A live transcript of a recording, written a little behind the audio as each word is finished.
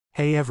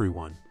Hey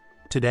everyone!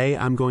 Today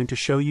I'm going to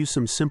show you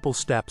some simple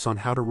steps on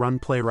how to run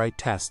Playwright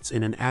tests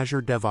in an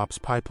Azure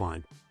DevOps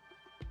pipeline.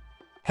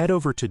 Head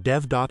over to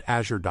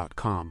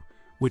dev.azure.com,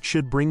 which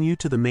should bring you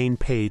to the main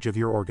page of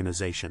your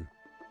organization.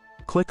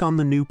 Click on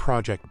the New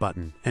Project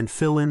button and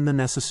fill in the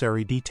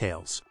necessary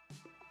details.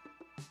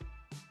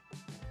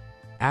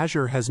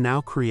 Azure has now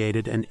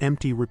created an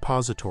empty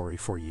repository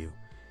for you,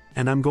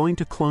 and I'm going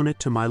to clone it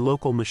to my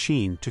local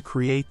machine to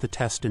create the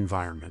test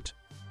environment.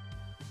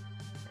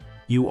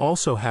 You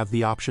also have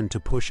the option to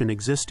push an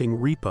existing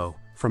repo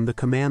from the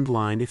command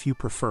line if you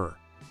prefer.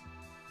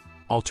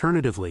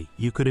 Alternatively,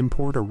 you could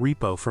import a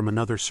repo from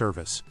another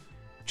service.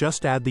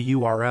 Just add the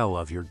URL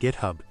of your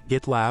GitHub,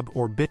 GitLab,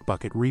 or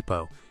Bitbucket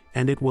repo,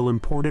 and it will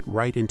import it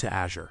right into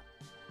Azure.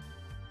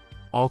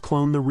 I'll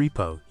clone the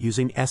repo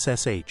using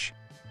SSH.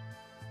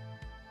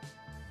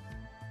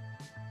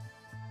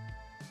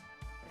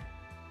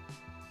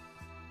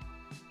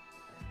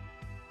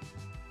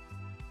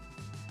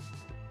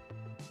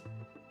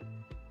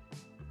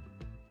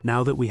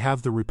 Now that we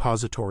have the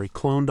repository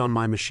cloned on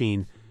my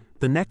machine,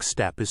 the next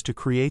step is to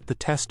create the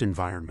test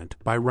environment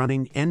by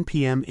running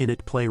npm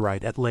init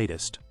playwright at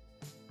latest.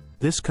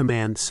 This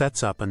command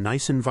sets up a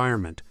nice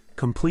environment,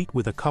 complete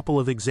with a couple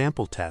of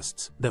example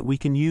tests that we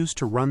can use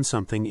to run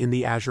something in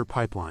the Azure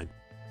pipeline.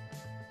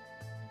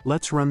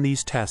 Let's run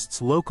these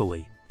tests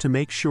locally to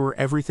make sure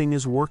everything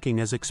is working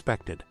as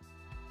expected.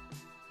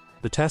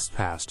 The test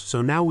passed,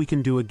 so now we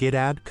can do a git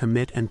add,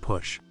 commit, and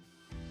push.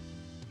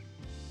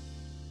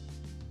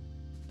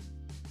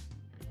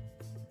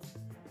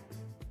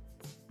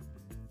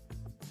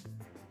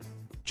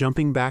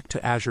 Jumping back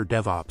to Azure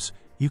DevOps,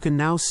 you can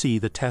now see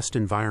the test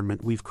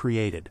environment we've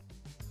created.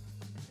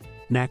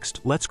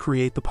 Next, let's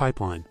create the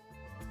pipeline.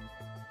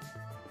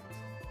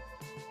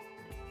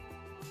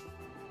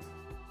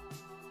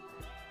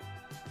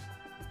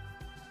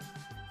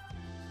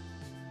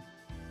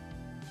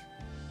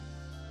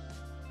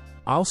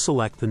 I'll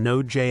select the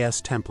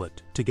Node.js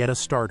template to get us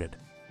started.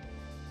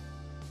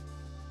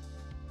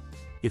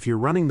 If you're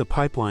running the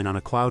pipeline on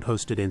a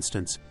cloud-hosted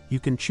instance, you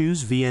can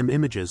choose VM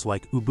images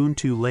like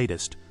Ubuntu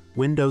latest,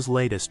 Windows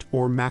latest,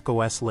 or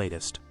macOS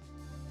latest.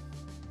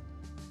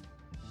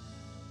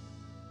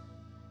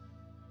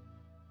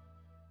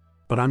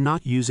 But I'm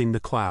not using the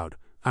cloud.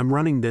 I'm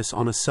running this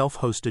on a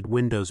self-hosted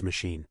Windows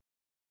machine.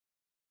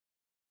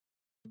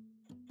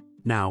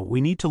 Now,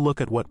 we need to look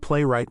at what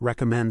Playwright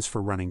recommends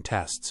for running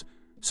tests,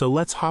 so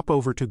let's hop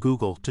over to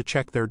Google to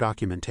check their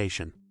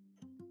documentation.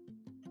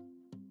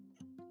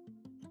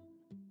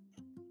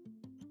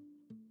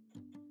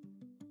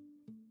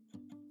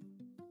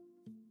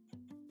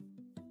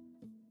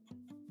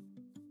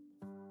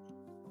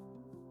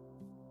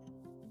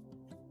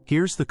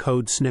 Here's the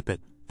code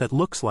snippet that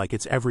looks like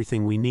it's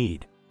everything we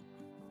need.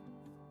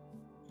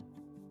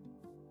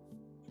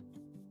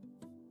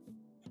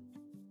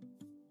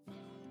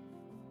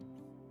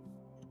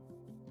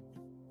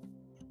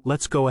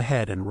 Let's go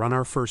ahead and run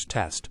our first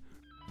test.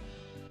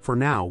 For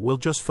now, we'll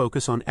just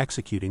focus on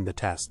executing the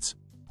tests.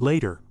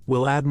 Later,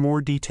 we'll add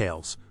more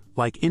details,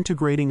 like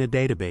integrating a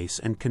database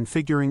and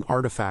configuring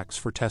artifacts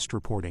for test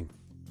reporting.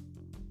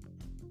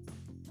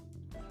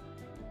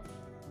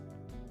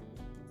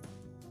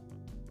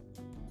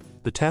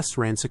 The tests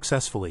ran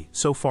successfully.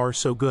 So far,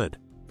 so good.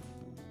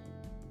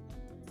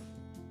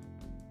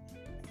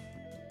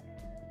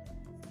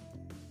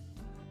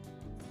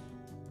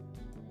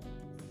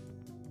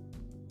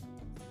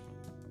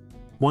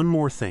 One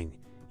more thing.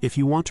 If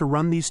you want to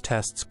run these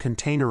tests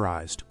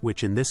containerized,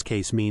 which in this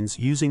case means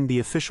using the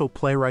official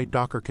Playwright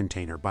Docker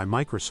container by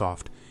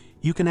Microsoft,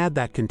 you can add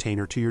that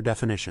container to your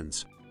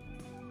definitions.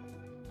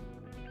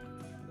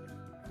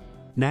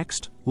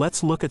 Next,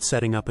 let's look at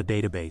setting up a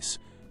database.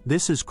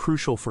 This is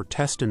crucial for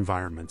test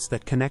environments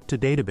that connect to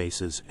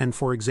databases and,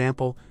 for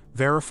example,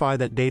 verify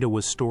that data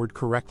was stored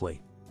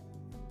correctly.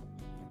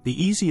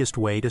 The easiest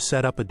way to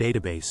set up a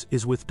database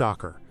is with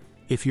Docker.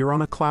 If you're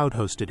on a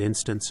cloud-hosted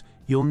instance,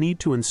 you'll need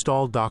to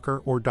install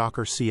Docker or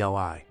Docker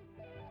CLI.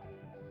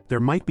 There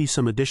might be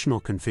some additional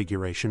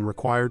configuration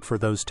required for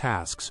those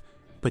tasks,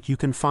 but you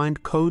can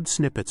find code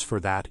snippets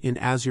for that in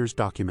Azure's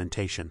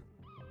documentation.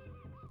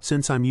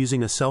 Since I'm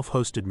using a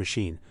self-hosted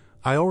machine,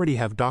 I already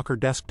have Docker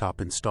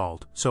Desktop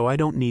installed, so I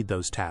don't need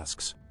those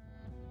tasks.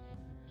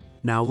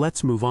 Now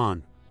let's move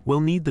on. We'll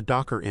need the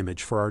Docker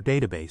image for our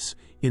database.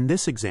 In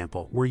this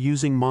example, we're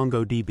using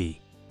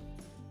MongoDB.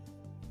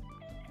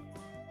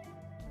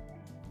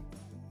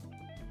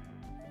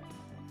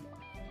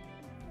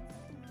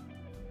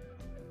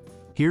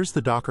 Here's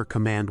the Docker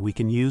command we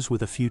can use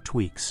with a few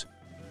tweaks.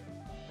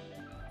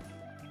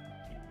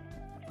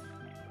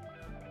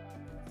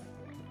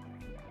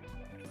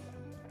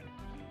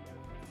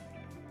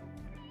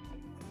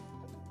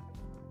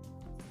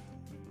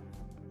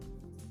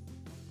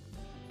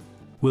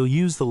 We'll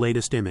use the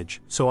latest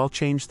image, so I'll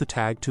change the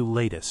tag to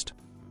latest.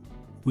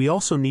 We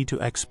also need to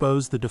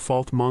expose the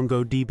default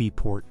MongoDB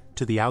port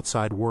to the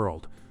outside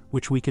world,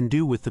 which we can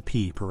do with the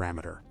p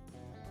parameter.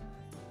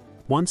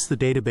 Once the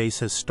database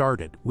has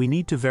started, we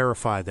need to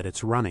verify that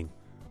it's running.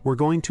 we're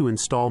going to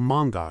install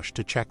MongoDB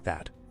to check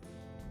that.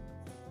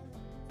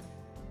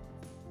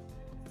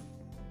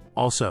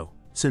 Also,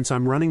 since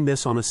I'm running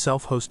this on a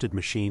self-hosted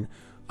machine,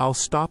 I'll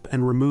stop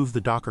and remove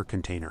the Docker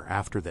container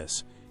after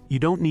this. You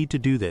don't need to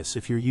do this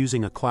if you're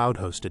using a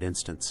cloud-hosted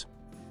instance.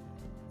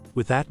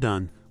 With that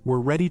done, we're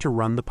ready to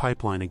run the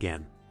pipeline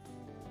again.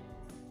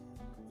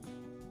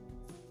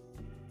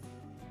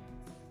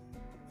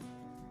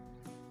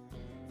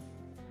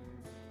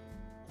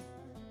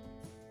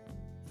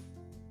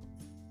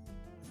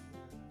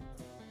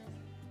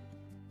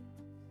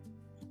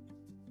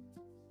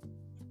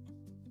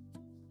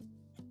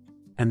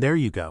 And there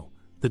you go.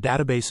 The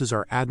databases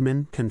are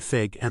admin,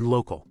 config, and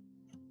local.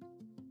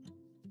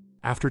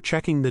 After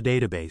checking the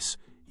database,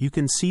 you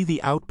can see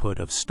the output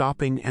of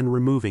stopping and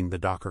removing the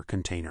Docker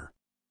container.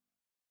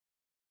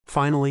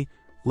 Finally,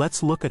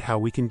 let's look at how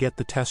we can get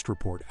the test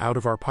report out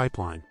of our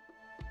pipeline.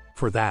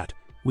 For that,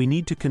 we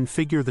need to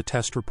configure the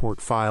test report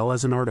file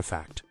as an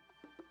artifact.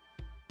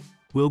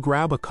 We'll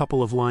grab a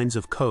couple of lines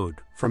of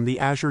code from the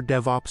Azure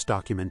DevOps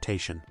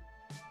documentation.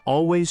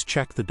 Always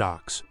check the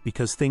docs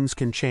because things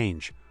can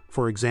change.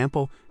 For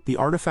example, the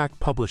artifact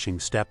publishing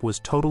step was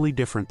totally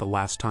different the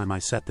last time I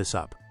set this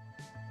up.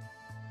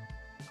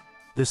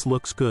 This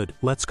looks good,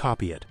 let's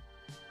copy it.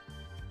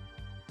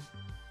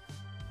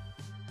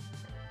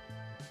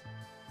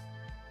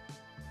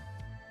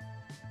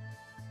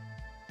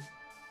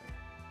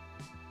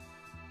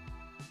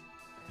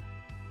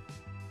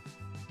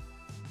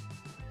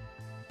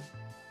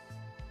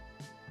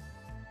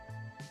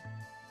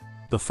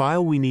 The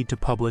file we need to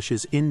publish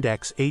is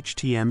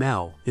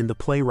index.html in the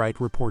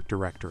Playwright report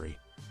directory.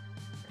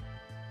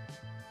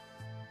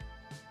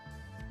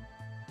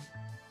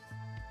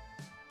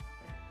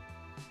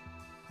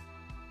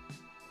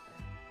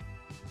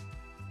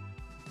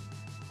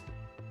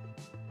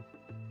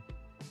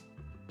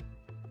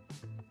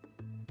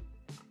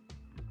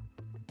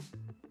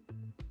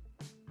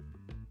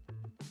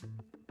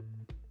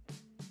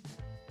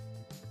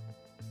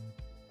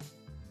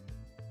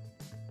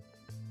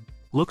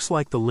 Looks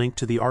like the link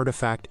to the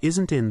artifact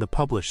isn't in the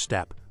Publish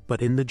step, but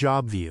in the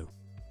Job view.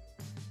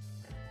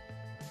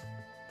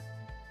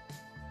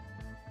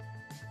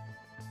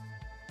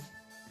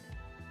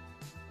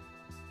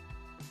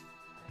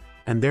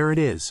 And there it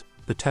is,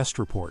 the test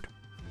report.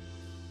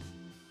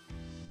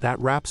 That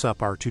wraps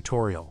up our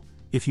tutorial.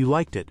 If you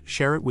liked it,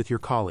 share it with your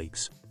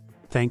colleagues.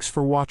 Thanks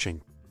for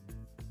watching.